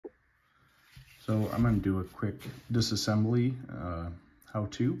So I'm going to do a quick disassembly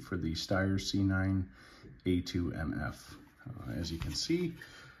how-to for the Steyr C9-A2 MF. As you can see,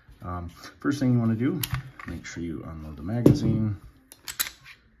 first thing you want to do, make sure you unload the magazine,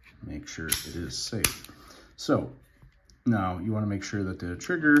 make sure it is safe. So now you want to make sure that the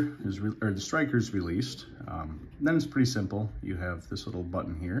trigger is, or the striker is released. Then it's pretty simple. You have this little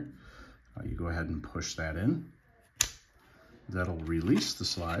button here. You go ahead and push that in. That'll release the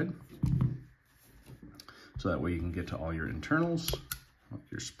slide. So that way you can get to all your internals,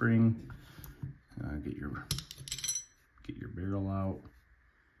 your spring, get your barrel out,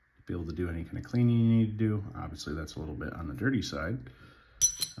 be able to do any kind of cleaning you need to do. Obviously that's a little bit on the dirty side.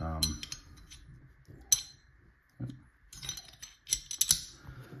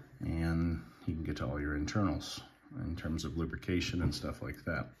 And you can get to all your internals in terms of lubrication and stuff like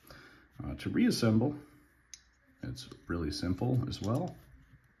that. To reassemble, it's really simple as well.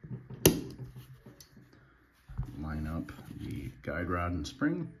 Line up the guide rod and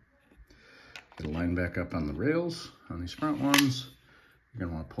spring. It'll line back up on the rails on these front ones. You're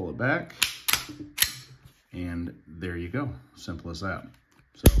gonna want to pull it back, and there you go. Simple as that.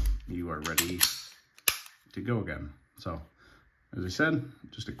 So you are ready to go again. So as I said,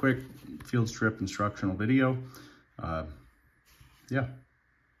 just a quick field strip instructional video. Yeah,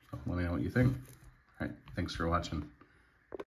 so let me know what you think. All right, thanks for watching.